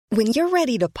When you're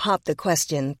ready to pop the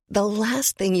question, the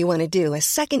last thing you want to do is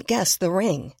second-guess the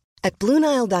ring. At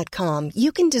BlueNile.com,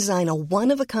 you can design a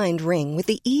one-of-a-kind ring with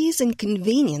the ease and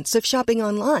convenience of shopping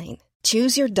online.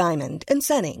 Choose your diamond and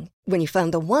setting. When you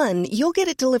find the one, you'll get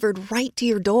it delivered right to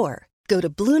your door. Go to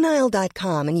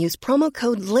BlueNile.com and use promo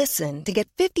code LISTEN to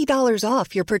get $50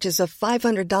 off your purchase of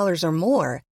 $500 or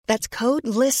more. That's code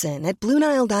LISTEN at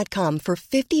BlueNile.com for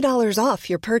 $50 off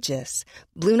your purchase.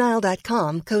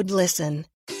 BlueNile.com, code LISTEN.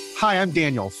 Hi, I'm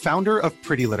Daniel, founder of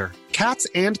Pretty Litter. Cats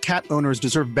and cat owners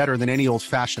deserve better than any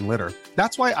old-fashioned litter.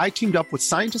 That's why I teamed up with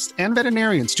scientists and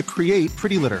veterinarians to create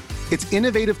Pretty Litter. Its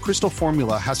innovative crystal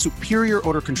formula has superior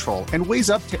odor control and weighs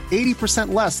up to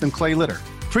 80% less than clay litter.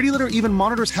 Pretty Litter even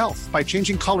monitors health by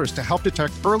changing colors to help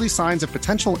detect early signs of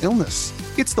potential illness.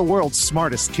 It's the world's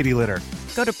smartest kitty litter.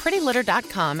 Go to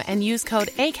prettylitter.com and use code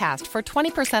ACAST for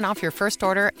 20% off your first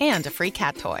order and a free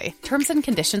cat toy. Terms and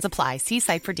conditions apply. See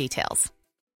site for details.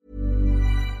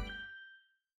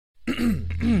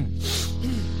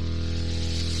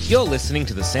 You're listening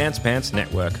to the Sans Pants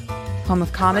Network. Home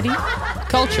of comedy,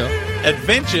 Culture.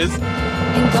 Adventures.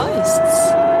 and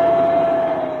ghosts.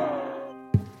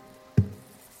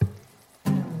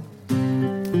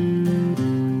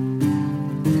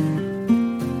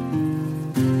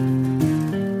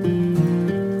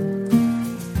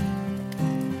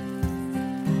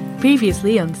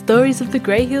 Previously on Stories of the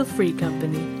Grey Hill Free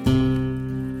Company.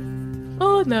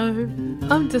 Oh no,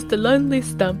 I'm just a lonely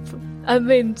stump. I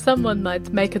mean, someone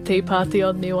might make a tea party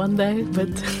on me one day, but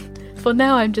for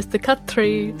now I'm just a cut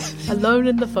tree, alone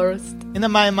in the forest. In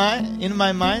my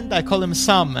mind, I call him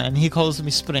Summer, and he calls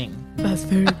me Spring. That's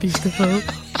very beautiful.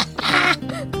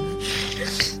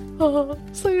 Oh,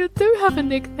 so you do have a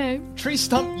nickname? Tree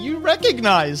Stump, you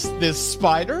recognize this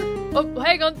spider? Oh,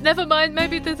 hang on, never mind,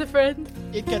 maybe there's a friend.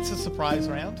 It gets a surprise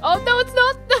round. Oh, no, it's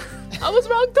not! I was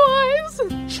wrong twice!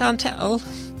 Chantel.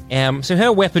 So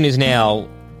her weapon is now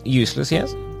useless,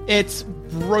 yes? It's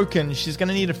broken. She's going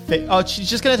to need she's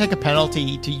just going to take a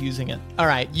penalty to using it. All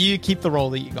right, you keep the roll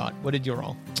that you got. What did you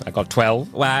roll? I got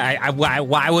 12.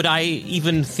 Why would I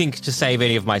even think to save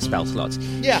any of my spell slots?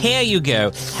 Yeah. Here you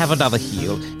go. Have another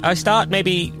heal. I start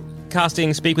maybe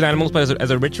casting Speak with Animals, but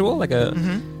as a ritual, like a...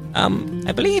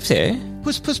 I believe so.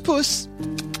 Puss, puss, puss.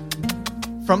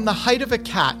 From the height of a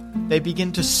cat, they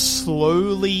begin to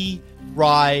slowly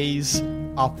rise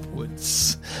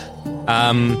upwards.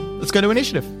 Let's go to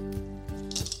initiative.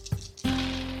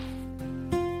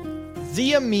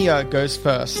 Zia Mia goes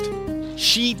first.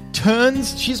 She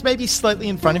turns, she's maybe slightly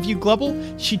in front of you, Glubble.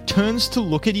 She turns to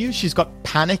look at you. She's got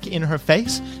panic in her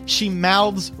face. She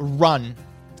mouths run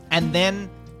and then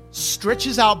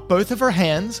stretches out both of her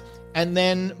hands and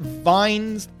then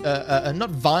not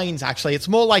vines actually, it's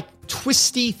more like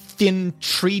twisty, thin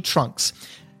tree trunks.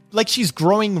 Like she's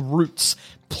growing roots,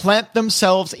 plant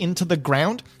themselves into the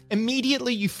ground.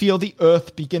 Immediately you feel the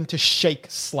earth begin to shake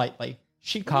slightly.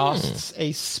 She casts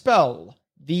a spell.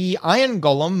 The Iron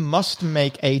Golem must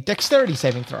make a dexterity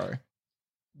saving throw,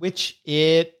 which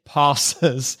it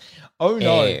passes. Oh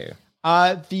no. Ew.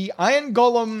 The Iron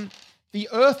Golem, the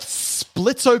earth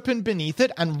splits open beneath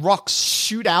it and rocks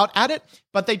shoot out at it,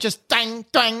 but they just dang,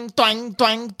 dang, dang,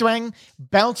 dang, dang,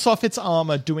 bounce off its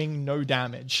armor, doing no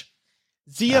damage.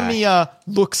 Zia Mia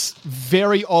looks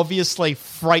very obviously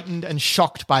frightened and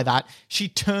shocked by that. She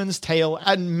turns tail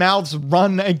and mouths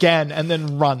run again and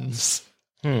then runs.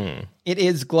 It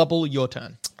is Glubble, your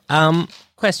turn.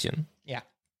 Question. Yeah.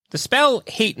 The spell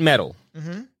Heat Metal.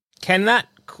 Can that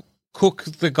cook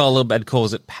the golem and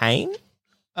cause it pain?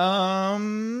 What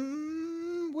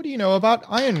do you know about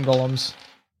iron golems?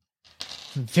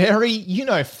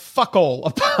 Fuck all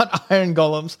about iron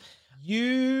golems.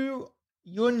 You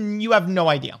have no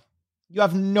idea. You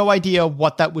have no idea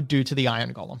what that would do to the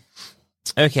iron golem.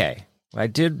 Okay. I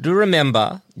do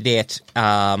remember that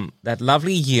that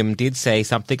lovely Yim did say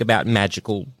something about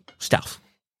magical stuff.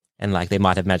 And like they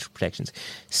might have magical protections.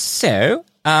 So,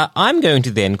 I'm going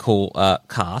to then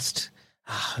cast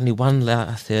only one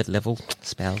third level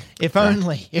spell. If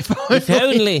only.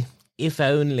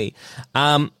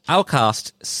 I'll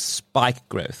cast Spike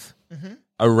Growth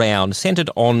around, centered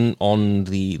on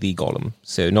the golem.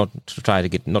 So not to try to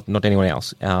get not anyone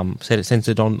else.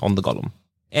 Centered on the golem,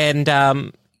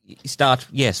 and start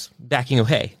backing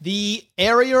away. The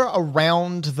area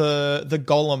around the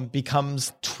golem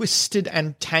becomes twisted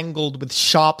and tangled with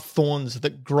sharp thorns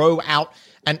that grow out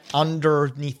and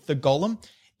underneath the golem.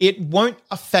 It won't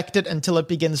affect it until it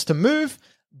begins to move,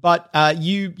 but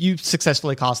you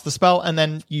successfully cast the spell, and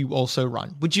then you also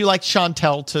run. Would you like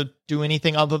Chantel to do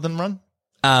anything other than run?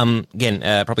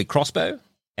 Again, probably crossbow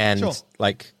and Sure.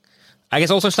 I guess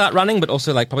also start running, but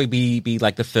also like probably be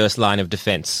like the first line of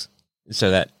defense,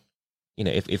 so that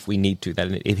if we need to,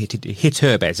 that it hits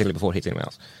her basically before it hits anyone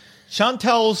else.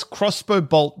 Chantel's crossbow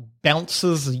bolt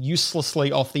bounces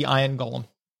uselessly off the iron golem.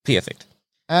 Perfect.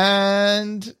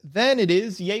 And then it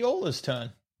is Yeola's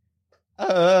turn.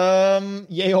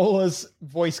 Yeola's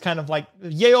voice kind of like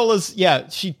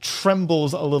she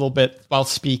trembles a little bit while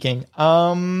speaking.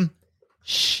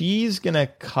 She's gonna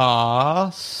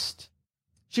cast.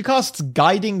 She casts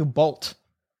Guiding Bolt.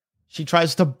 She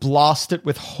tries to blast it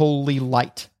with holy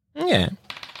light. Yeah.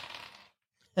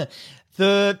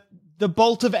 The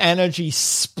bolt of energy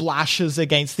splashes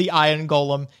against the iron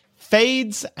golem,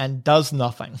 fades, and does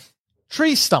nothing.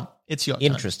 Tree Stump, it's your turn.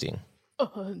 Interesting.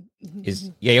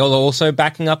 Is Yeola also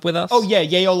backing up with us? Oh yeah,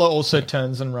 Yeola also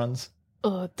turns and runs.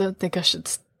 Oh, I don't think I should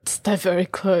stay very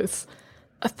close.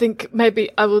 I think maybe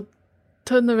I will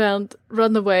turn around,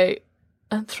 run away,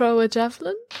 and throw a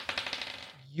javelin.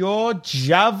 Your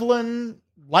javelin,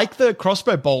 like the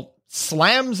crossbow bolt,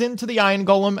 slams into the iron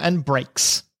golem and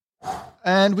breaks.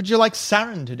 And would you like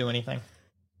Saren to do anything?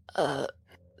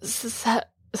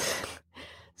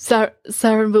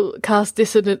 Saren will cast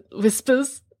Dissonant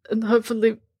Whispers and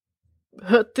hopefully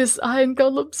hurt this iron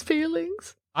golem's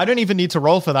feelings. I don't even need to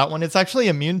roll for that one. It's actually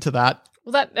immune to that.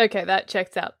 Well, that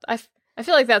checks out. I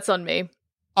feel like that's on me.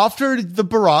 After the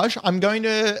barrage, I'm going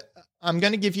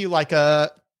to give you like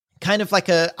a kind of like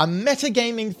a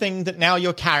metagaming thing that now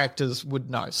your characters would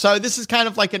know. So this is kind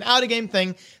of like an out of game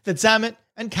thing that Zamet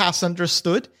and Cass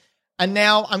understood. And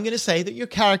now I'm going to say that your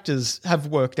characters have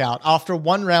worked out after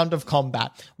one round of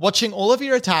combat, watching all of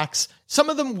your attacks, some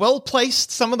of them well-placed,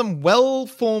 some of them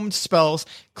well-formed spells,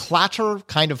 clatter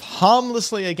kind of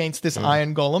harmlessly against this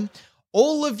iron golem.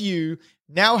 All of you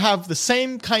now have the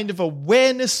same kind of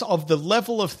awareness of the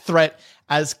level of threat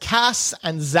as Cass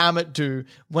and Zamet do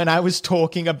when I was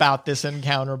talking about this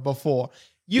encounter before.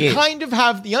 You kind of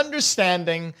have the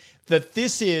understanding that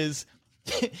this is...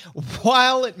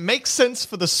 while it makes sense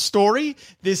for the story,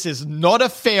 this is not a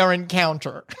fair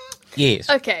encounter. Yes.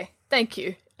 Okay, thank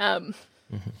you.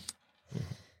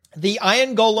 The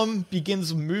iron golem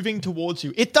begins moving towards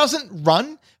you. It doesn't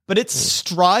run, but its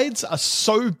strides are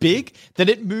so big that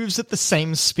it moves at the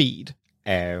same speed.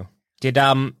 Oh.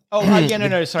 Sorry.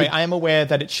 I am aware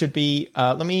that it should be...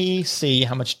 let me see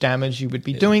how much damage you would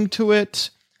be doing to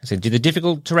it. So did the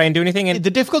difficult terrain do anything? The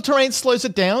difficult terrain slows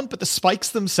it down, but the spikes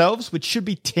themselves, which should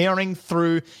be tearing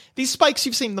through... These spikes,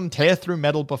 you've seen them tear through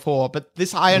metal before, but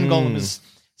this iron golem is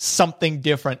something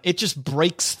different. It just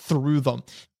breaks through them.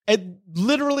 It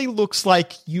literally looks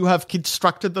like you have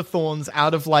constructed the thorns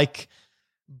out of, like,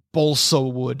 balsa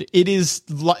wood. It is,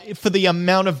 for the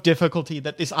amount of difficulty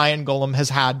that this iron golem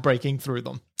has had breaking through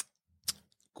them.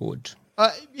 Good.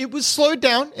 It was slowed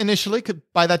down initially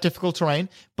by that difficult terrain,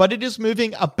 but it is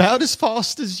moving about as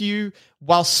fast as you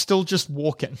while still just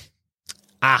walking.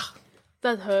 Ah.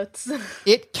 That hurts.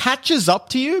 It catches up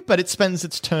to you, but it spends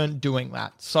its turn doing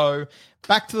that. So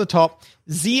back to the top.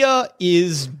 Zia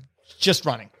is just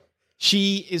running.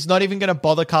 She is not even going to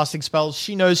bother casting spells.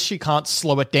 She knows she can't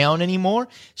slow it down anymore.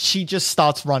 She just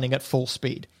starts running at full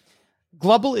speed.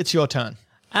 Glubble, it's your turn.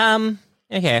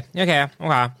 Okay. All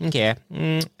right.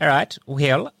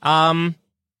 Well, I'm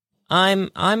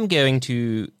going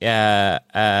to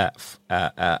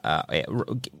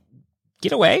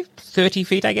get away 30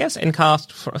 feet, I guess, and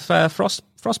cast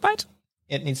frostbite.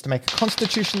 It needs to make a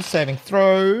Constitution saving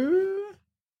throw.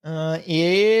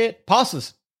 It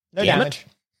passes. No damage.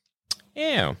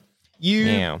 Yeah.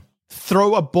 You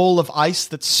throw a ball of ice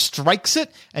that strikes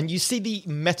it, and you see the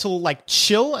metal like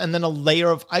chill and then a layer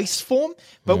of ice form,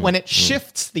 but when it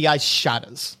shifts, the ice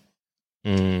shatters.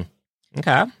 Okay.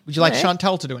 Would you like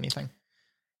Chantel to do anything?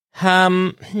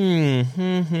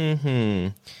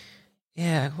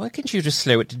 Yeah, why can't you just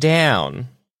slow it down,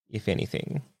 if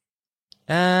anything?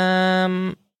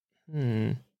 I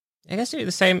guess do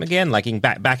the same again, like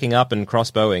backing up and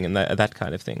crossbowing and that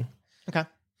kind of thing. Okay.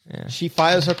 Yeah. She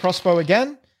fires her crossbow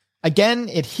again. Again,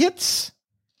 it hits.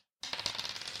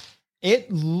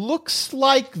 It looks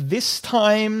like this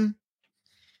time...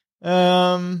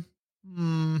 It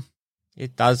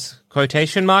does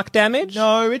quotation mark damage?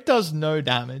 No, it does no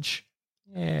damage.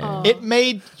 Yeah.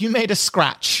 You made a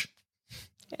scratch.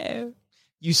 Yeah.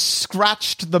 You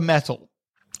scratched the metal.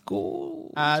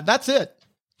 Cool. That's it.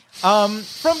 From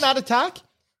that attack,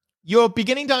 you're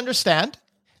beginning to understand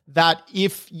that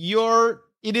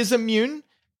it is immune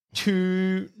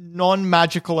to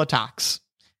non-magical attacks.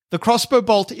 The crossbow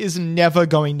bolt is never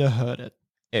going to hurt it.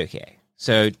 Okay.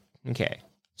 So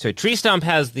Tree Stump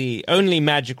has the only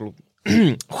magical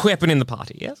weapon in the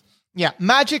party, yes? Yeah,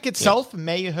 magic itself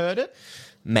may hurt it.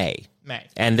 May. May.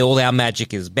 And all our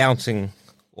magic is bouncing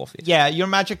off it. Yeah, your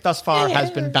magic thus far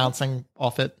has been bouncing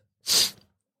off it.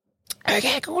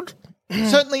 Okay, good.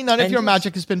 Certainly none of your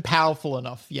magic has been powerful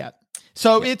enough yet.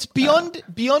 So it's beyond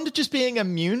just being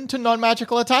immune to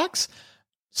non-magical attacks.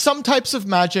 Some types of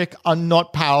magic are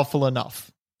not powerful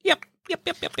enough. Yep.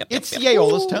 It's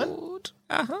Yeola's turn.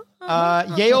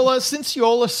 Yeola, since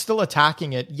Yeola's still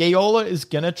attacking it, Yeola is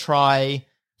going to try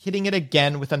hitting it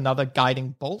again with another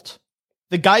guiding bolt.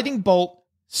 The guiding bolt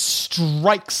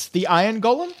strikes the Iron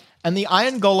Golem, and the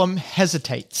Iron Golem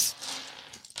hesitates.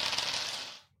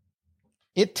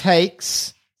 It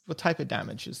takes... What type of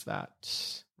damage is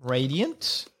that?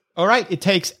 Radiant? All right, it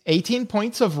takes 18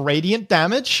 points of radiant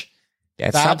damage.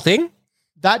 That's something.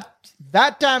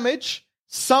 That damage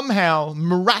somehow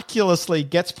miraculously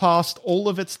gets past all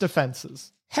of its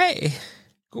defenses. Hey,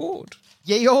 good.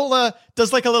 Yeola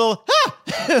does like a little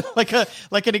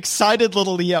like an excited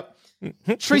little yep.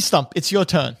 Tree Stump, it's your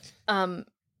turn.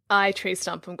 I Tree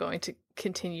Stump. I'm going to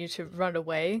continue to run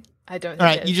away. I don't. All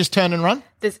right, you just turn and run.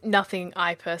 There's nothing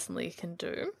I personally can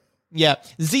do. Yeah,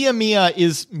 Ziamia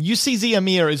you see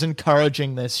Ziamia is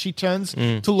encouraging this. She turns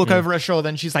to look over her shoulder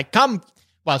and she's like, come.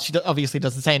 Well, she obviously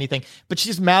doesn't say anything, but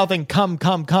she's mouthing, come,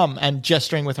 and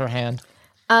gesturing with her hand.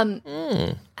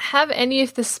 Have any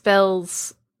of the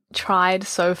spells tried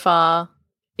so far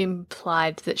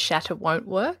implied that Shatter won't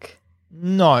work?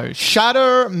 No,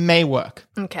 Shatter may work.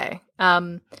 Okay.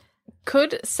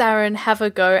 Could Saren have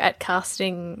a go at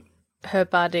casting her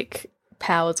bardic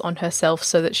powers on herself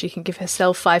so that she can give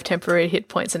herself 5 temporary hit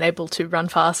points and able to run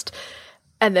fast,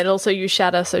 and then also use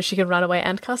Shatter so she can run away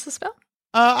and cast a spell?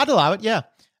 I'd allow it, yeah.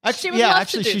 Actually,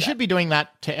 she that. should be doing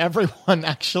that to everyone,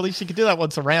 actually. She could do that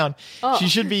once around. Oh. She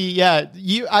should be,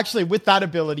 you actually, with that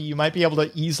ability, you might be able to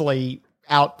easily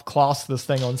outclass this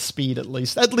thing on speed at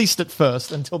least at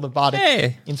first, until the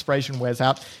bardic inspiration wears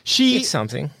out. It's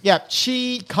something. Yeah,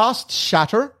 she casts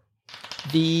Shatter.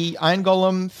 The Iron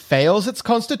Golem fails its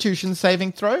Constitution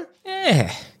saving throw.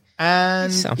 Yeah.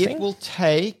 And it will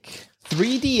take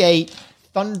 3d8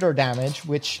 thunder damage,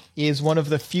 which is one of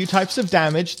the few types of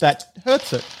damage that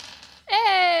hurts it.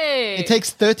 Hey! It takes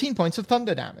 13 points of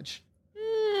thunder damage.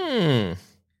 I'm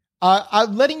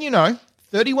letting you know,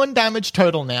 31 damage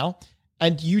total now,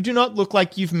 and you do not look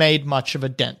like you've made much of a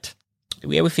dent.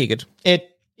 Yeah, we figured.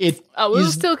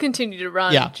 We'll still continue to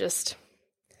run, Yeah. just...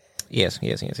 Yes.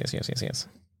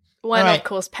 Why not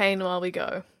cause pain while we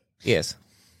go? Yes.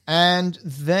 And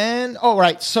then,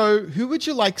 so who would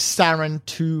you like Saren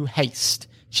to haste?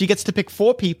 She gets to pick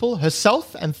 4 people,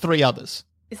 herself and 3 others.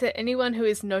 Is there anyone who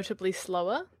is notably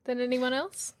slower than anyone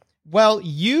else? Well,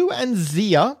 you and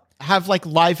Zia have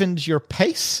livened your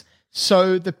pace,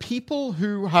 so the people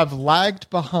who have lagged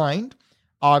behind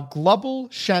are Glubble,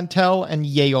 Chantel, and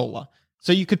Yeola.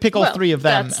 So you could pick all 3 of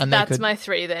them, and that's my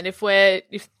 3 then. If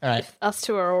us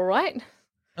 2 are all right.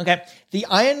 Okay. The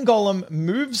Iron Golem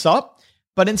moves up,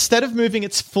 but instead of moving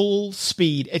its full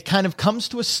speed, it kind of comes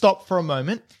to a stop for a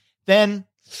moment. Then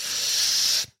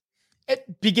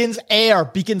air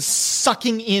begins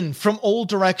sucking in from all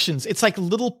directions. It's like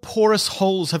little porous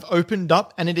holes have opened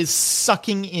up and it is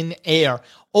sucking in air.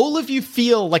 All of you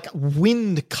feel like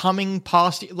wind coming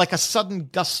past you, like a sudden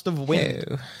gust of wind.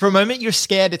 Ew. For a moment, you're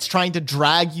scared it's trying to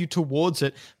drag you towards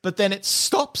it, but then it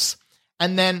stops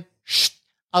and then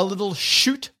a little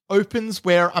chute opens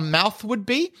where a mouth would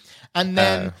be, and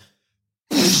then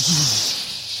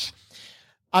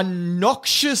a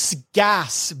noxious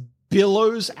gas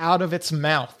billows out of its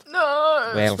mouth.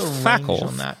 No! Well, The fuck range off.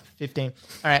 on that, 15.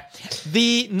 All right.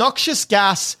 The noxious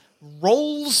gas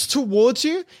rolls towards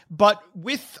you, but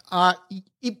with and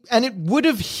it would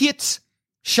have hit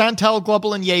Chantel,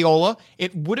 Glubble, and Yeola.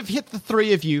 It would have hit the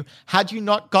 3 of you had you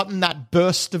not gotten that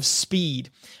burst of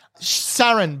speed.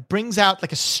 Saren brings out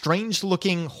a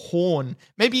strange-looking horn,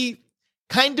 maybe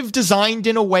kind of designed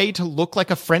in a way to look like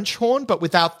a French horn, but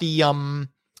without the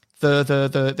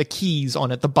keys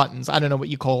on it, the buttons. I don't know what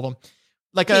you call them.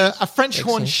 Like a French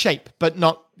horn shape, but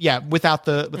not without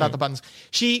the buttons.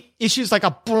 She issues a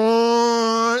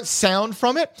brrrr sound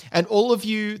from it, and all of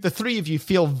you, the 3 of you,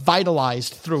 feel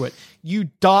vitalized through it.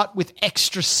 You dart with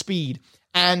extra speed,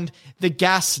 and the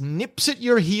gas nips at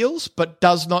your heels, but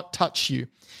does not touch you.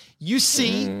 You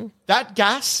see that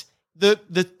gas,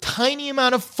 the tiny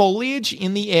amount of foliage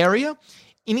in the area,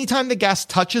 anytime the gas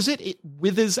touches it, it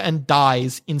withers and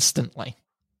dies instantly.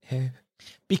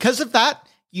 Because of that,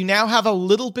 you now have a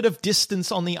little bit of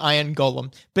distance on the Iron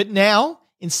Golem. But now,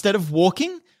 instead of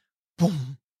walking,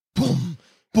 boom, boom,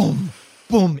 boom,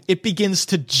 boom, it begins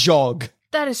to jog.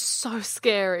 That is so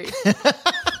scary.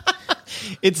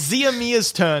 It's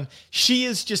Ziamia's turn. She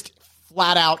is just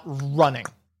flat out running.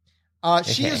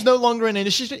 She is no longer in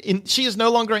initiative. She is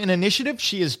no longer in initiative.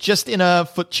 She is just in a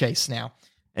foot chase now.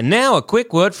 And now a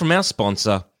quick word from our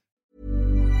sponsor.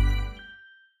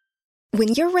 When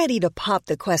you're ready to pop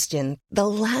the question, the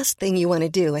last thing you want to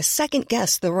do is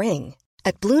second-guess the ring.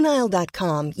 At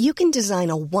BlueNile.com, you can design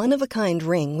a one-of-a-kind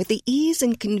ring with the ease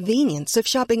and convenience of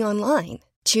shopping online.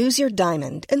 Choose your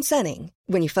diamond and setting.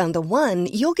 When you find the one,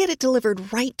 you'll get it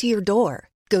delivered right to your door.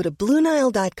 Go to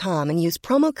BlueNile.com and use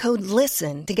promo code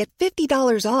LISTEN to get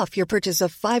 $50 off your purchase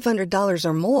of $500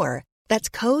 or more. That's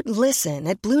code LISTEN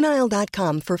at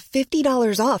BlueNile.com for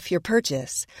 $50 off your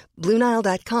purchase.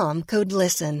 BlueNile.com, code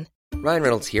LISTEN. Ryan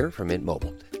Reynolds here from Mint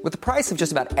Mobile. With the price of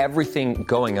just about everything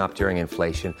going up during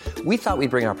inflation, we thought we'd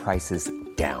bring our prices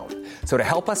down. So to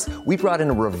help us, we brought in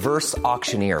a reverse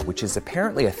auctioneer, which is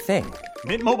apparently a thing.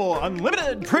 Mint Mobile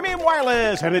Unlimited Premium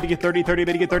Wireless. How to get 30, 30,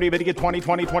 bit to get 30, bit to get 20,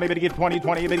 20, 20, bit to get 20,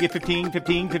 20, bit to get 15,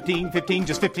 15, 15, 15,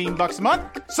 just $15 a month?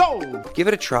 Sold! Give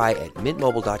it a try at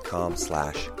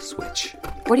mintmobile.com/switch.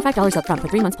 $45 up front for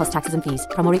 3 months plus taxes and fees.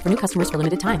 Promo rate for new customers for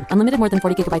limited time. Unlimited more than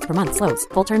 40 gigabytes per month. Slows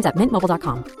full terms at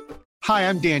mintmobile.com. Hi,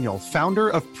 I'm Daniel, founder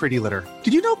of Pretty Litter.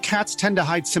 Did you know cats tend to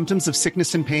hide symptoms of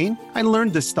sickness and pain? I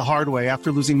learned this the hard way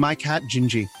after losing my cat,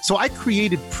 Gingy. So I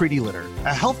created Pretty Litter,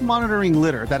 a health monitoring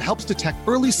litter that helps detect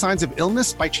early signs of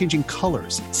illness by changing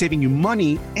colors, saving you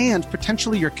money and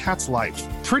potentially your cat's life.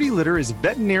 Pretty Litter is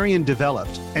veterinarian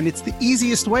developed, and it's the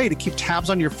easiest way to keep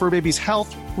tabs on your fur baby's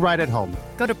health right at home.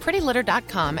 Go to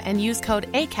prettylitter.com and use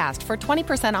code ACAST for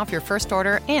 20% off your first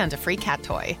order and a free cat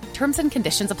toy. Terms and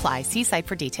conditions apply. See site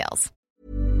for details.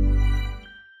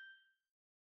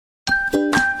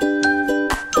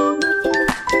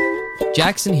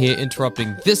 Jackson here,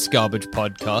 interrupting this garbage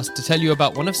podcast to tell you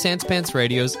about one of Sanspants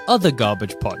Radio's other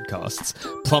garbage podcasts,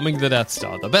 Plumbing the Death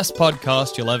Star, the best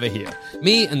podcast you'll ever hear.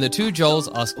 Me and the two Joels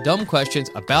ask dumb questions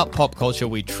about pop culture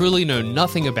we truly know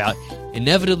nothing about,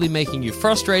 inevitably making you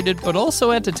frustrated but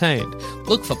also entertained.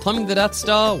 Look for Plumbing the Death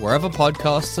Star wherever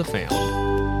podcasts are found.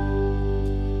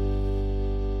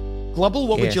 Glubble,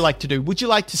 what would you like to do? Would you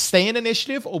like to stay in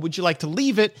initiative, or would you like to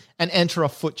leave it and enter a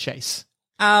foot chase?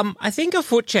 I think a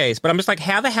foot chase, but I'm just like,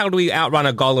 how the hell do we outrun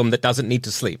a golem that doesn't need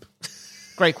to sleep?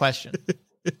 Great question.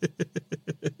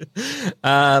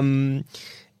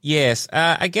 Yes,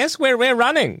 I guess we're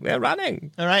running. We're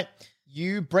running. All right.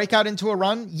 You break out into a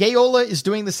run. Yeola is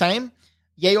doing the same.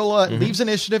 Yeola leaves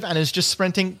initiative and is just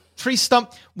sprinting. Tree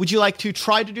Stump, would you like to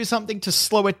try to do something to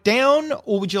slow it down,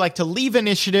 or would you like to leave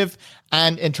initiative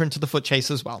and enter into the foot chase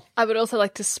as well? I would also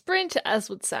like to sprint, as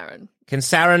would Saren. Can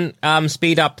Saren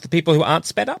speed up the people who aren't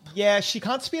sped up? Yeah, she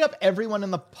can't speed up everyone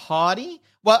in the party.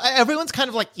 Well, everyone's kind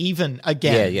of like even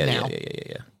again now.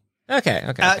 Yeah.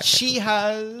 Okay. She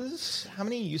has... How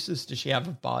many uses does she have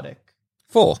of Bardic?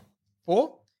 4.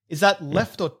 4? Is that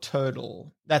left or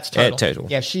total? That's total. Total.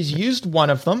 Yeah, she's used one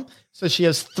of them, so she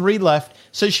has 3 left.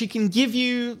 So she can give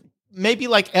you maybe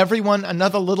like everyone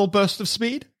another little burst of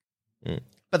speed,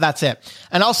 but that's it.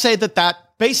 And I'll say that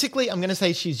basically, I'm going to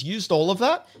say she's used all of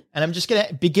that, and I'm just going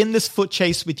to begin this foot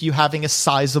chase with you having a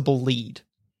sizable lead.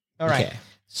 All right. Okay.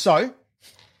 So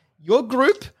your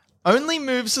group only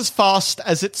moves as fast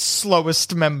as its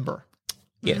slowest member.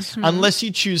 Yes. Unless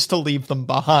you choose to leave them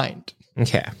behind.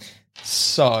 Okay.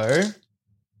 So,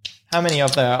 how many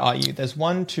of there are you? There's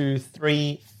 1, 2,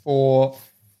 3, 4,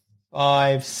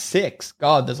 5, 6.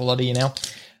 God, there's a lot of you now.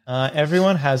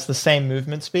 Everyone has the same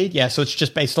movement speed. Yeah, so it's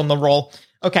just based on the roll.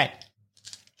 Okay.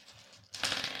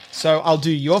 So, I'll do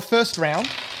your first round.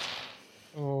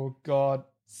 Oh, God.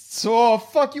 So,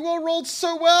 fuck, you all rolled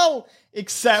so well.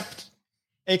 Except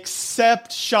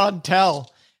Chantel.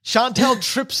 Chantel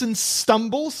trips and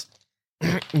stumbles.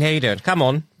 No, you don't. Come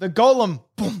on. The golem,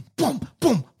 boom, boom,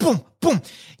 boom, boom, boom.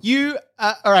 You,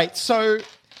 all right. So,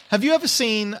 have you ever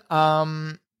seen?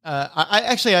 Maybe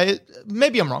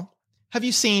I'm wrong. Have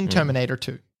you seen Terminator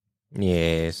 2?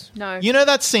 Yes. No. You know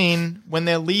that scene when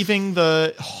they're leaving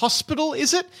the hospital?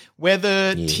 Is it where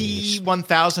the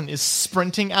T-1000 is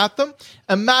sprinting at them?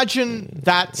 Imagine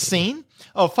that scene.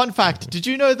 Oh, fun fact. Did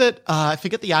you know that? I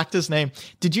forget the actor's name.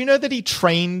 Did you know that he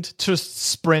trained to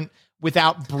sprint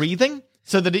without breathing,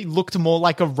 so that he looked more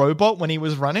like a robot when he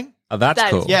was running? Oh, that's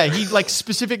cool. Yeah, he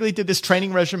specifically did this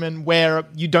training regimen where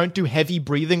you don't do heavy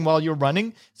breathing while you're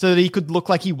running, so that he could look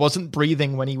like he wasn't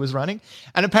breathing when he was running.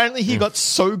 And apparently he got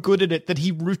so good at it that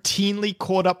he routinely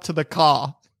caught up to the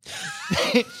car.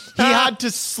 He had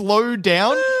to slow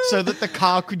down so that the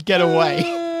car could get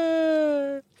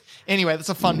away. Anyway, that's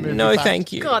a fun movie. No,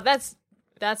 thank you. God, that's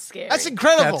scary. That's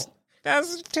incredible.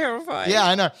 That's terrifying. Yeah,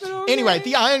 I know. Okay. Anyway,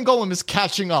 the Iron Golem is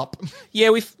catching up.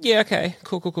 Yeah, okay.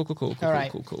 Cool. All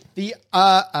right. Cool. The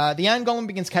Iron Golem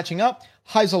begins catching up.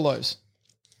 Highs or lows?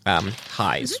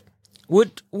 highs.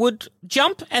 Would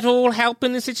jump at all help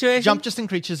in this situation? Jump just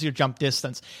increases your jump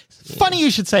distance. Funny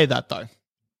you should say that, though.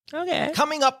 Okay.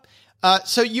 Coming up,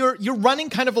 so you're running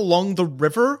kind of along the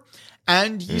river,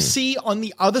 and you see on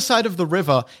the other side of the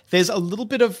river, there's a little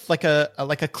bit of like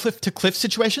a cliff to cliff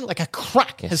situation, like a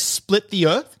crack has split the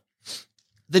earth.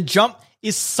 The jump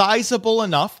is sizable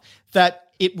enough that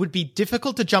it would be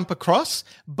difficult to jump across,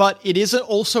 but it is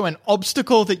also an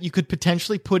obstacle that you could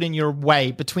potentially put in your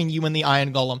way between you and the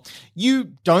Iron Golem.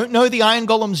 You don't know the Iron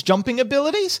Golem's jumping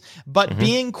abilities, but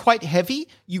being quite heavy,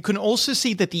 you can also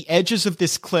see that the edges of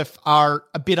this cliff are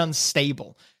a bit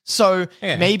unstable. So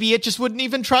maybe it just wouldn't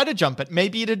even try to jump it.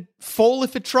 Maybe it'd fall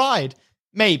if it tried.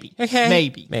 Maybe.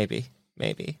 Okay.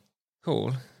 Maybe.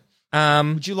 Cool.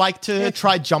 Would you like to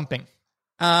try jumping?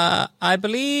 I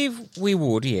believe we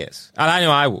would, yes. And I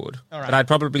know I would. All right. But I'd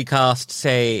probably cast,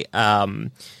 say,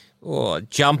 or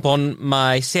jump on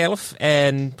myself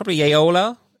and probably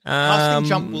Aeola. Casting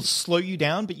jump will slow you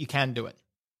down, but you can do it.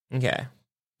 Okay.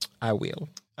 I will.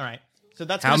 All right. So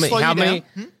that's going to slow you down.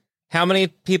 How many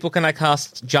people can I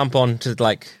cast jump on to,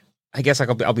 like, I guess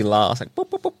I'll be last. Like, boop,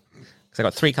 boop, boop. Because I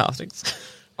got 3 castings.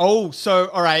 Oh, so,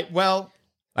 all right. Well.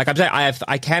 Like I'm saying, I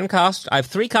have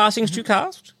 3 castings to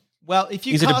cast. Well, if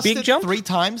you cast it 3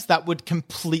 times, that would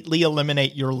completely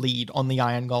eliminate your lead on the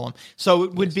Iron Golem. So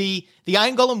it would be, the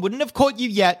Iron Golem wouldn't have caught you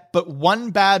yet, but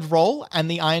one bad roll and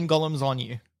the Iron Golem's on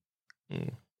you.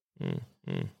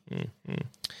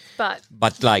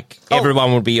 But like,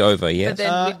 everyone would be over, yes?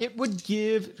 It would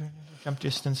give, jump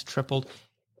distance tripled.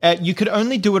 You could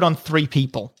only do it on 3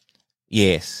 people.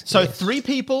 Yes. So 3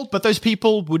 people, but those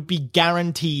people would be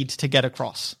guaranteed to get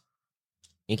across.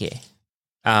 Okay.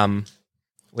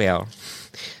 Well,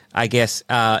 I guess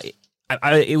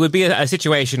it would be a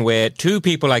situation where 2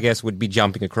 people, I guess, would be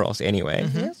jumping across anyway.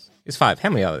 Yes. It's 5. How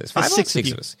many are there? 5 or 6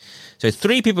 of us. So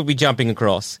 3 people would be jumping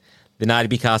across. Then I'd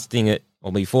be casting it,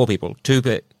 or maybe 4 people. 2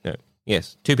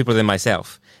 people than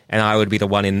myself. And I would be the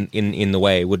one in the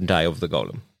way, wouldn't I, of the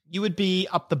golem? You would be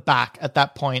up the back at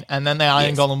that point, and then the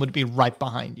Iron Golem would be right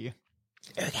behind you.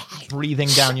 Okay. Breathing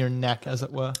down your neck, as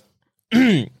it were.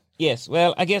 Yes,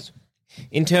 well, I guess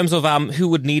in terms of who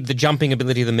would need the jumping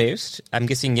ability the most, I'm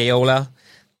guessing Aeola.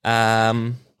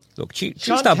 Look,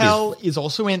 Chantel is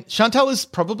also in. Chantel is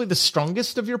probably the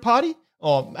strongest of your party.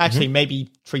 Or actually,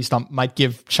 maybe Tree Stump might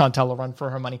give Chantel a run for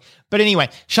her money. But anyway,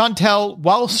 Chantel,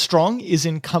 while strong, is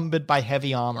encumbered by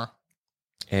heavy armor.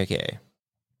 Okay.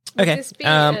 Would this be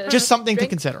just something to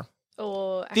consider.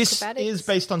 Or this acrobatics? is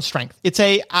based on strength. It's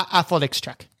a athletics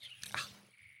check.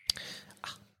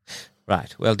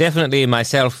 Right. Well, definitely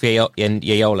myself and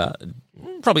Aeola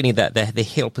probably need the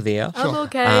help there. I'm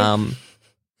okay.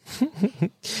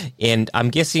 And I'm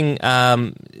guessing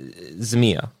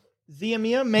Zemir.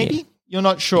 Zemir, maybe? Yeah. You're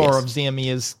not sure of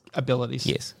Zemir's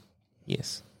abilities.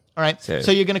 Yes. All right.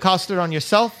 So you're going to cast it on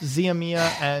yourself, Zemir,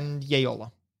 and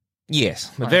Aeola.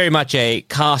 Yes, but very much a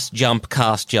cast, jump.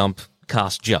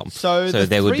 So the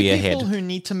there would be a head. 3 people who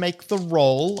need to make the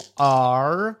roll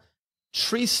are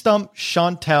Tree Stump,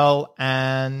 Chantel,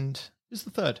 and who's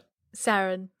the third?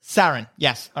 Saren,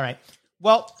 yes. All right.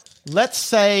 Well, let's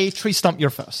say Tree Stump, you're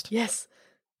first. Yes.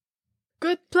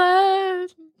 Good plan.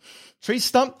 Tree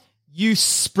Stump, you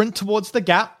sprint towards the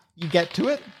gap. You get to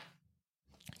it.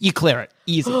 You clear it.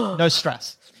 Easy. No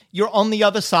stress. You're on the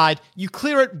other side. You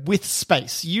clear it with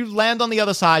space. You land on the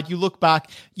other side. You look back.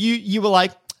 You were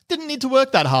like, didn't need to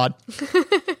work that hard.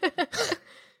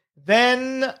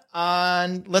 Then,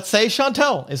 let's say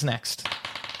Chantel is next.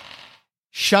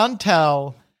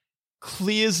 Chantel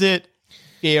clears it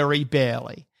very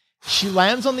barely. She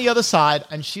lands on the other side,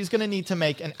 and she's going to need to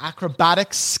make an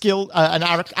acrobatics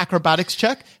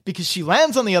check, because she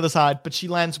lands on the other side, but she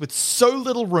lands with so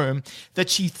little room that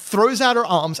she throws out her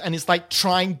arms and is like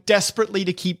trying desperately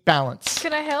to keep balance.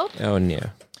 Can I help? Oh, no.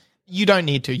 You don't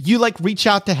need to. You like reach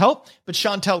out to help, but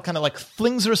Chantel kind of like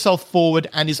flings herself forward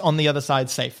and is on the other side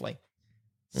safely.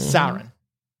 Saren.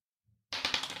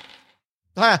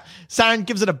 Saren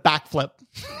gives it a backflip.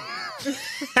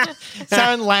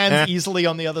 Saren lands easily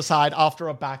on the other side after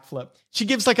a backflip. She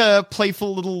gives like a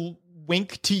playful little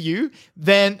wink to you.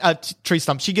 Then, Tree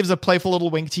Stump, she gives a playful little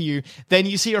wink to you. Then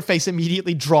you see her face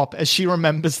immediately drop as she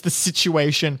remembers the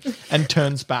situation and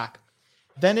turns back.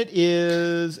 Then it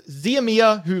is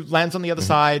Zemir, who lands on the other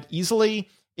side easily.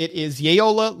 It is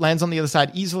Aeola, lands on the other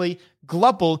side easily.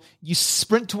 Glubble, you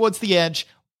sprint towards the edge.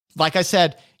 Like I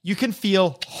said, you can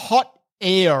feel hot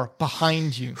air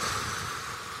behind you.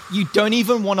 You don't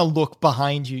even want to look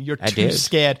behind you. You're too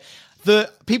scared.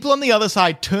 The people on the other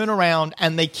side turn around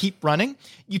and they keep running.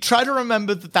 You try to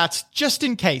remember that that's just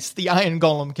in case the Iron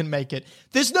Golem can make it.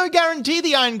 There's no guarantee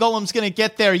the Iron Golem's going to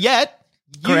get there yet.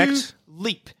 Correct. You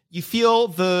leap. You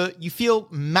feel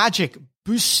magic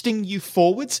boosting you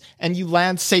forwards, and you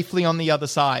land safely on the other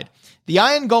side. The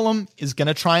Iron Golem is going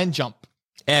to try and jump.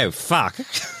 Oh, fuck.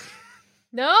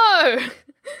 No.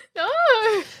 No.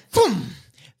 Boom!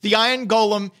 The Iron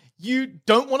Golem, you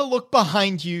don't want to look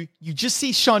behind you. You just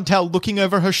see Chantel looking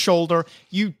over her shoulder.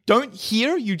 You don't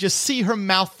hear, you just see her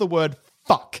mouth the word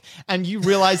fuck. And you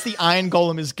realize the Iron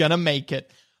Golem is going to make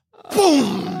it.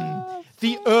 Boom!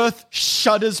 The earth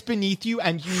shudders beneath you,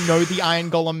 and you know the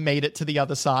Iron Golem made it to the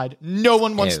other side. No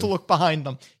one wants to look behind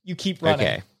them. You keep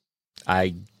running.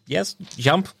 Okay.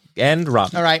 Jump and run.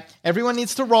 All right. Everyone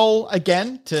needs to roll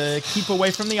again to keep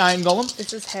away from the Iron Golem.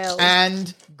 This is hell.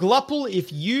 And Glupple,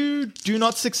 if you do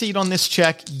not succeed on this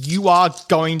check, you are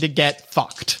going to get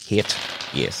fucked. Hit.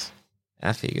 Yes.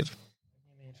 I figured.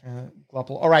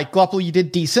 Glupple. All right, Glupple, you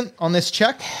did decent on this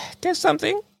check. There's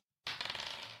something.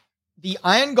 The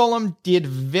Iron Golem did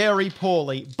very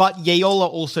poorly, but Yeola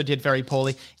also did very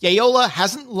poorly. Yeola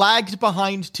hasn't lagged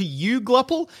behind to you,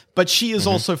 Glupple, but she is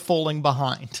also falling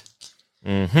behind.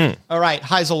 All right,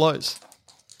 highs or lows?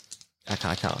 I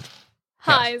can't.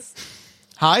 Highs.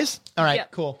 Highs? All right,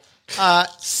 Yep. cool.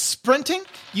 Sprinting,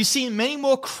 you see many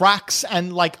more cracks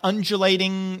and like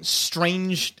undulating,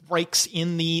 strange breaks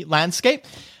in the landscape,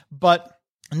 but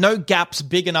no gaps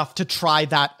big enough to try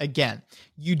that again.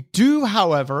 You do,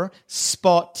 however,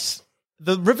 spot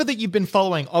the river that you've been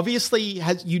following, obviously,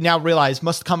 you now realize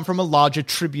must come from a larger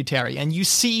tributary, and you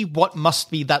see what must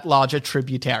be that larger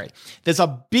tributary. There's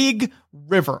a big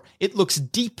river. It looks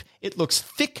deep, it looks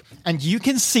thick, and you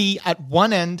can see at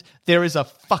one end there is a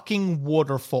fucking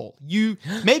waterfall.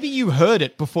 Maybe you heard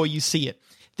it before you see it.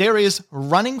 There is,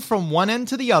 running from one end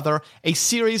to the other, a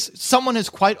series, someone has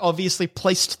quite obviously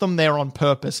placed them there on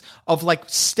purpose, of like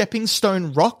stepping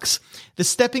stone rocks. The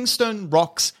stepping stone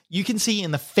rocks, you can see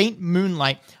in the faint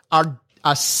moonlight, are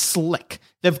slick.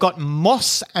 They've got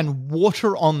moss and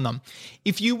water on them.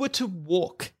 If you were to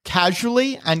walk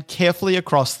casually and carefully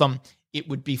across them, it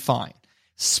would be fine.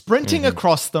 Sprinting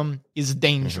across them is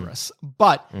dangerous,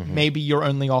 but maybe your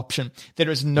only option.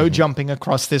 There is no jumping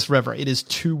across this river. It is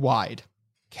too wide.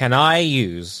 Can I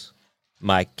use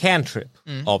my cantrip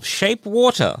of Shape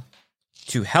Water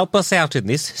to help us out in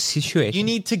this situation? You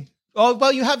need to... Oh,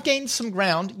 well, you have gained some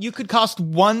ground. You could cast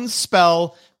one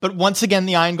spell, but once again,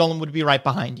 the Iron Golem would be right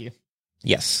behind you.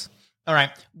 Yes. All right.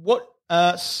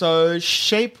 So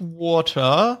Shape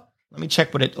Water... Let me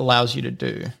check what it allows you to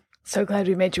do. So glad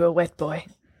we made you a wet boy.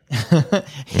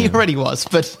 He already was,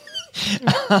 but...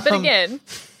 But again...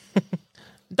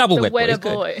 Double the wet wetter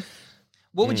boy. boy.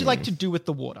 What would you like to do with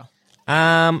the water?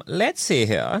 Let's see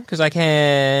here, because I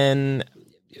can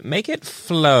make it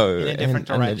flow in a different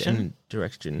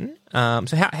direction.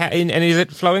 So how and is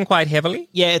it flowing quite heavily?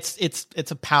 Yeah,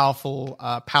 it's a powerful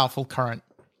current.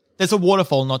 There's a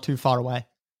waterfall not too far away.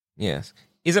 Yes.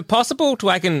 Is it possible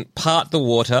I can part the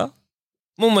water,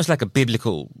 almost like a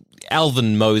biblical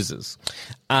Alvin Moses,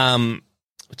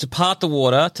 to part the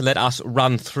water to let us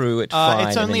run through it fine?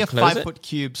 It's only a and then close 5-foot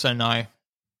cube, so no.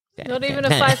 Not even a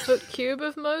 5-foot cube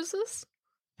of Moses?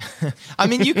 I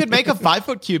mean, you could make a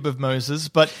 5-foot cube of Moses,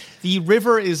 but the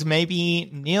river is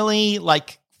maybe nearly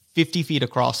like 50 feet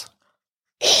across.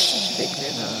 It's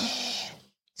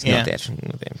not that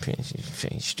impressive.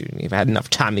 If I had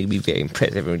enough time, it'd be very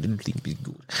impressive. Everyone would think it'd be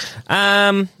good.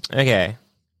 Okay.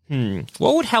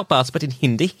 What would help us but in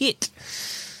hinder hit?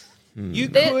 You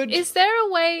could... Is there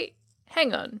a way...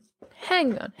 Hang on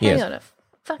a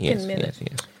fucking minute.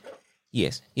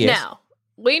 Yes. Now,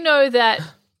 we know that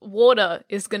water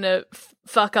is going to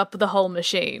fuck up the whole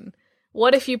machine.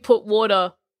 What if you put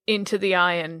water into the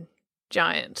Iron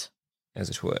Giant? As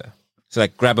it were. So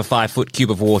like grab a 5-foot cube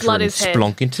of water Flood and his head.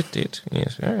 splonk into it.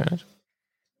 Yes, all right.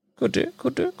 Could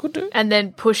do. And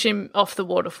then push him off the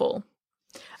waterfall.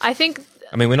 I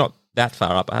mean, we're not that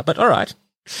far up, but all right.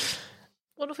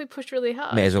 What if we push really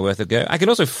hard? May as well worth a go. I could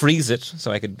also freeze it,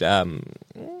 so I could...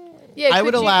 Yeah, I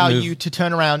would allow move. you to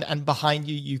turn around, and behind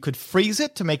you could freeze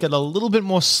it to make it a little bit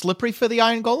more slippery for the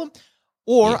Iron Golem.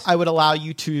 Or I would allow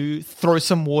you to throw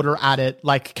some water at it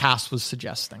like Cass was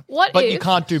suggesting. But you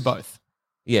can't do both.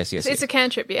 Yes. It's a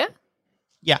cantrip, yeah?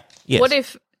 Yeah. Yes. What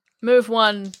if move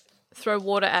one, throw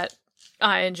water at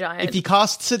Iron Giant? If he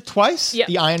casts it twice,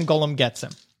 the Iron Golem gets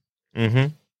him.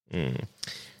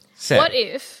 So, what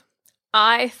if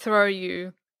I throw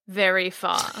you very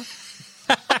far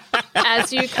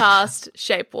as you cast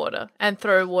Shape Water and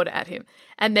throw water at him?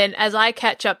 And then as I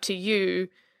catch up to you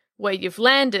where you've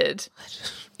landed,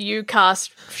 you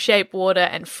cast Shape Water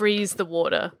and freeze the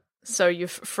water, so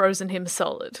you've frozen him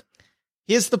solid.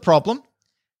 Here's the problem.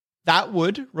 That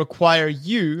would require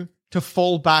you to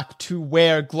fall back to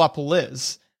where Glupple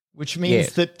is, which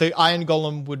means that the Iron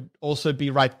Golem would also be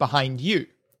right behind you.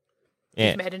 Yeah.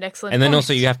 You've made an excellent And then point.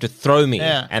 also you have to throw me,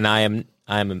 Yeah. and I'm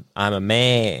a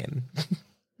man.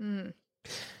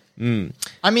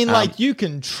 I mean, like, you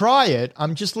can try it.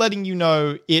 I'm just letting you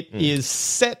know it is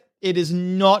set. It is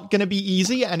not going to be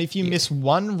easy. And if you miss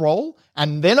one roll,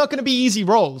 and they're not going to be easy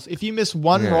rolls, if you miss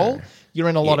one roll, you're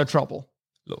in a lot of trouble.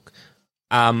 Look,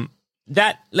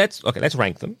 let's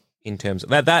rank them in terms of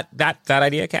that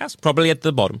idea, Cass. Probably at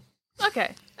the bottom.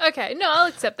 Okay. No, I'll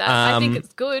accept that. I think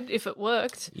it's good if it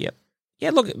worked. Yep.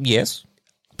 Yeah. Look. Yes.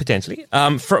 Potentially.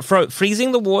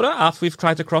 Freezing the water after we've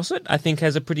tried to cross it, I think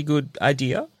has a pretty good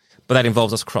idea, but that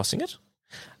involves us crossing it.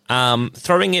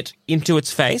 Throwing it into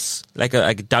its face,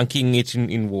 like dunking it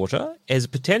in water, is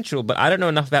potential, but I don't know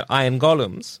enough about Iron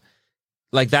Golems.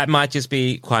 Like, that might just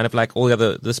be kind of like all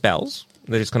the spells.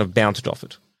 They're just kind of bounced off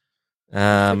it.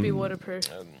 Could be waterproof.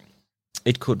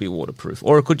 It could be waterproof.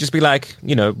 Or it could just be like,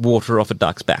 water off a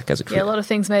duck's back as a trigger. Yeah, a lot of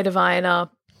things made of iron are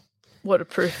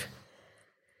waterproof.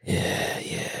 Yeah.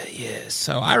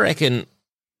 So I reckon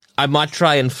I might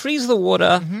try and freeze the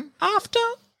water after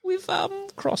we've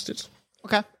crossed it.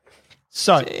 Okay.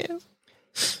 So,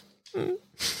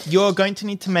 you're going to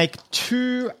need to make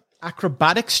 2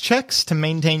 acrobatics checks to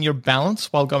maintain your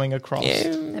balance while going across.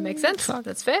 That makes sense.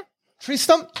 That's fair. Tree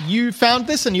Stump, you found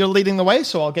this and you're leading the way,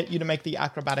 so I'll get you to make the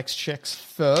acrobatics checks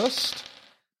first.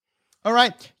 All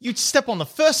right. You step on the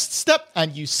first step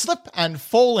and you slip and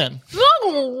fall in.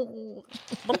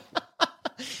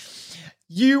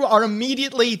 You are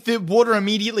the water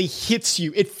immediately hits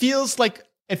you. It feels like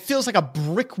a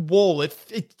brick wall.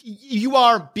 You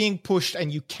are being pushed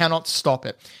and you cannot stop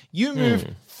it. You move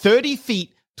 30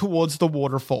 feet towards the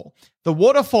waterfall. The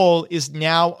waterfall is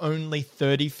now only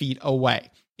 30 feet away.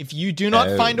 If you do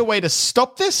not find a way to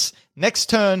stop this,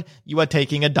 next turn you are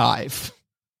taking a dive.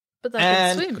 But that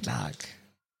can swim. Good luck.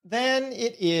 Then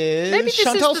it is Maybe this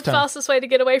Chantal's is the turn. fastest way to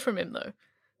get away from him, though.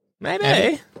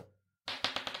 Maybe.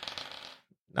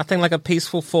 Nothing like a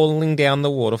peaceful falling down the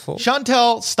waterfall.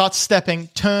 Chantal starts stepping,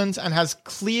 turns, and has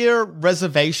clear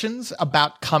reservations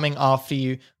about coming after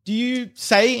you. Do you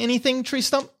say anything, Tree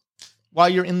Stump, while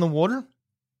you're in the water?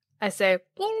 I say,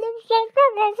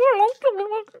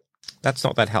 That's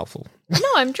not that helpful. no,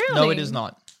 I'm drowning. No, it is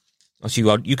not. Oh,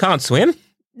 so you can't swim?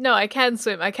 No, I can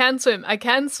swim. I'm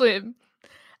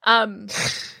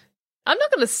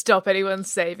not going to stop anyone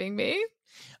saving me.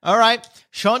 All right.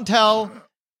 Chantal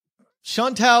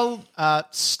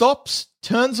stops,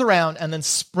 turns around, and then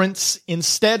sprints.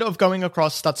 Instead of going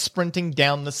across, starts sprinting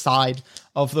down the side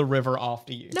of the river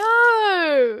after you.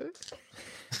 No!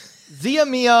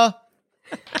 Ziamia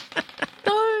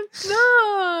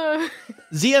No!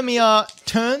 Ziamia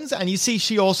turns, and you see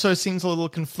she also seems a little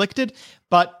conflicted,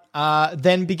 but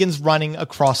then begins running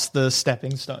across the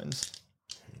stepping stones.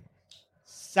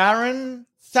 Saren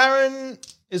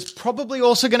is probably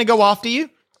also going to go after you.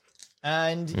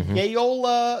 And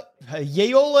Yeola,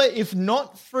 if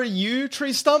not for you,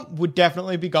 Tree Stump, would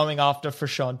definitely be going after for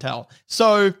Chantal.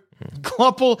 So,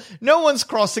 Glupple, no one's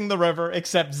crossing the river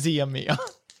except Ziamia.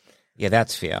 Yeah,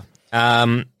 that's fair.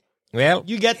 Well,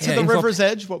 You get to the river's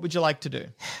edge, what would you like to do?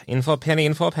 in for a penny,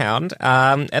 in for a pound.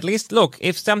 At least, look,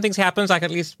 if something happens, I can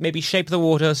at least maybe shape the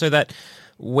water so that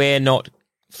we're not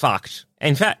fucked.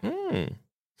 In fact,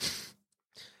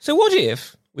 so what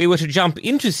if we were to jump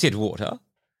into said water,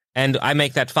 and I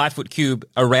make that 5-foot cube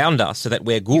around us so that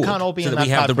we're good? You can't all be so in that that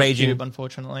we have the 5-foot raging cube,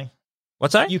 unfortunately.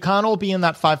 What's that? You can't all be in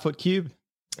that 5-foot cube.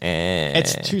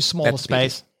 It's too small a that's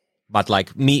space. big. But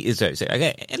like me is so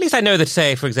okay. At least I know that.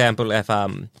 Say, for example, if I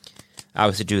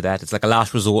was to do that, it's like a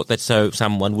last resort. That so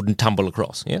someone wouldn't tumble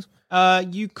across. Yes.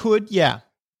 You could, yeah.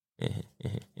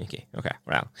 Okay.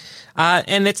 Wow.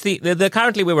 And that's the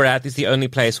currently where we're at is the only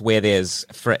place where there's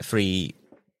free.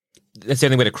 That's the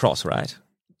only way to cross, right?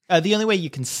 The only way you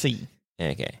can see.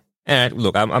 Okay. All right.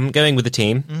 Look, I'm going with the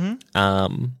team.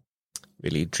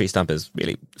 Really, Tree Stump has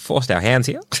really forced our hands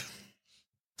here.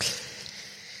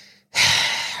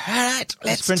 All right,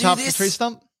 let's Sprint do up this. the Tree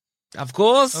Stump. Of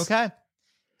course. Okay.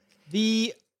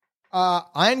 The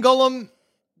Iron Golem.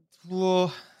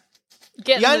 Well,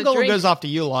 Get the Iron in the Golem drink. goes after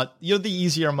you a lot. You're the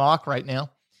easier mark right now.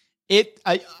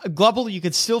 Glubble, you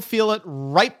could still feel it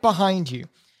right behind you.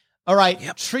 All right,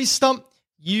 Tree Stump,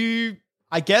 you,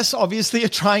 I guess, obviously are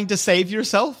trying to save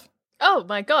yourself. Oh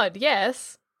my god,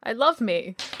 yes. I love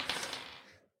me.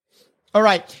 All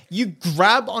right, you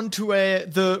grab onto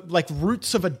the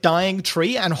roots of a dying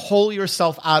tree and haul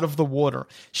yourself out of the water.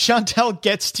 Chantel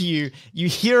gets to you. You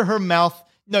hear her mouth.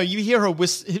 No, you hear her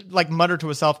mutter to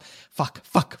herself, fuck,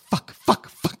 fuck, fuck, fuck,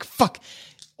 fuck, fuck.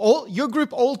 Your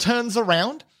group all turns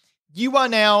around. You are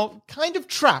now kind of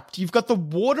trapped. You've got the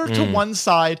water to one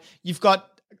side. You've got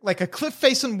like a cliff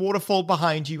face and waterfall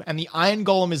behind you, and the iron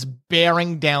golem is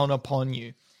bearing down upon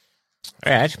you.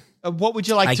 All right. What would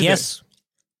you like to do?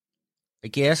 I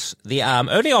guess the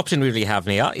only option we really have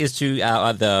now is to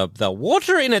the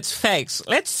water in its face.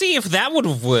 Let's see if that would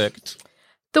have worked.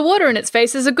 The water in its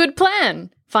face is a good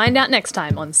plan. Find out next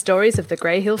time on Stories of the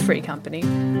Grey Hill Free Company.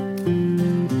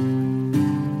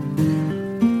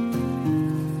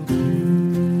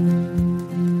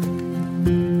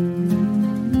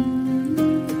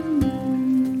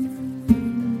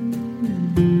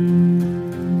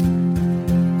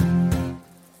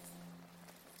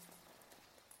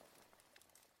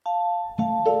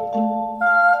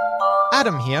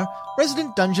 Adam here,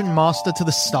 resident dungeon master to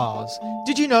the stars.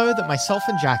 Did you know that myself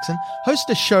and Jackson host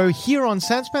a show here on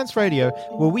Sanspants Radio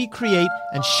where we create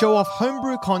and show off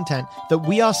homebrew content that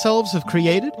we ourselves have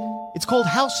created? It's called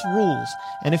House Rules,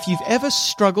 and if you've ever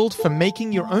struggled for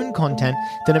making your own content,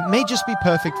 then it may just be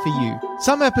perfect for you.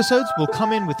 Some episodes will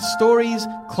come in with stories,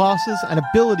 classes, and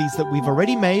abilities that we've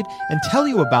already made and tell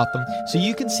you about them so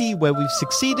you can see where we've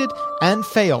succeeded and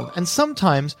failed, and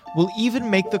sometimes we'll even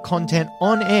make the content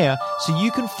on air so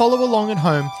you can follow along at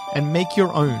home and make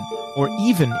your own, or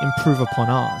even improve upon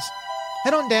ours.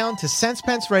 Head on down to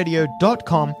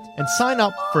sanspantsradio.com and sign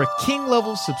up for a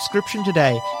king-level subscription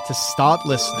today to start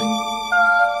listening.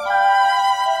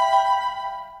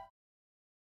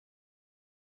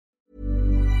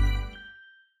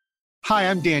 Hi,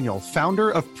 I'm Daniel, founder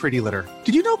of Pretty Litter.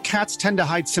 Did you know cats tend to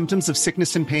hide symptoms of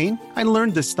sickness and pain? I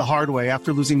learned this the hard way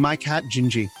after losing my cat,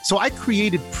 Gingy. So I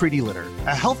created Pretty Litter,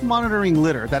 a health monitoring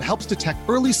litter that helps detect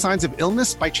early signs of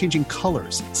illness by changing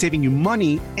colors, saving you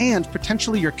money and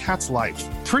potentially your cat's life.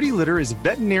 Pretty Litter is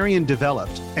veterinarian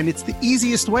developed, and it's the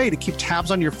easiest way to keep tabs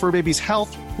on your fur baby's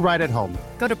health right at home.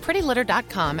 Go to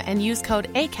prettylitter.com and use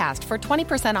code ACAST for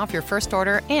 20% off your first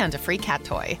order and a free cat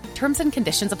toy. Terms and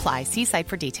conditions apply. See site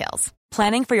for details.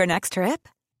 Planning for your next trip?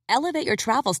 Elevate your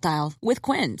travel style with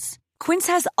Quince. Quince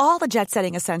has all the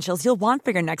jet-setting essentials you'll want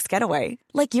for your next getaway,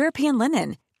 like European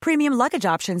linen, premium luggage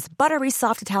options, buttery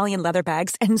soft Italian leather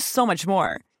bags, and so much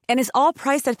more. And is all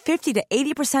priced at 50 to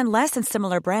 80% less than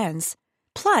similar brands.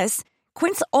 Plus,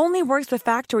 Quince only works with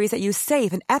factories that use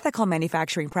safe and ethical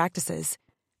manufacturing practices.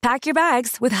 Pack your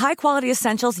bags with high-quality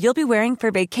essentials you'll be wearing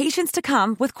for vacations to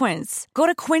come with Quince. Go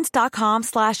to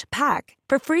quince.com/pack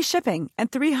for free shipping and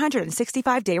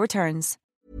 365-day returns.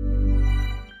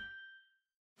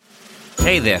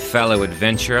 Hey there, fellow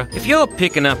adventurer. If you're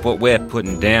picking up what we're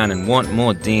putting down and want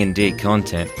more D&D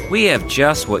content, we have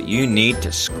just what you need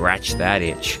to scratch that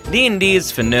itch. D&D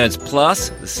is for Nerds Plus,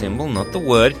 the symbol, not the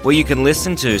word, where you can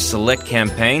listen to select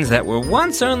campaigns that were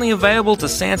once only available to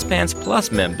Sanspants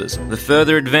Plus members. The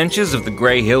further adventures of the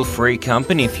Grey Hill Free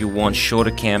Company if you want shorter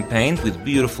campaigns with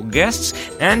beautiful guests,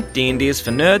 and D&D is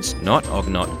for Nerds, not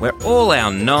Ognot, where all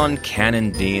our non-canon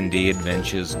D&D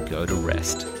adventures go to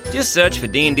rest. Just search for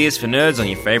D&D is for Nerds on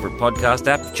your favorite podcast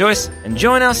app of choice and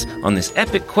join us on this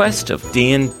epic quest of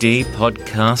D&D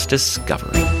podcast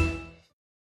discovery.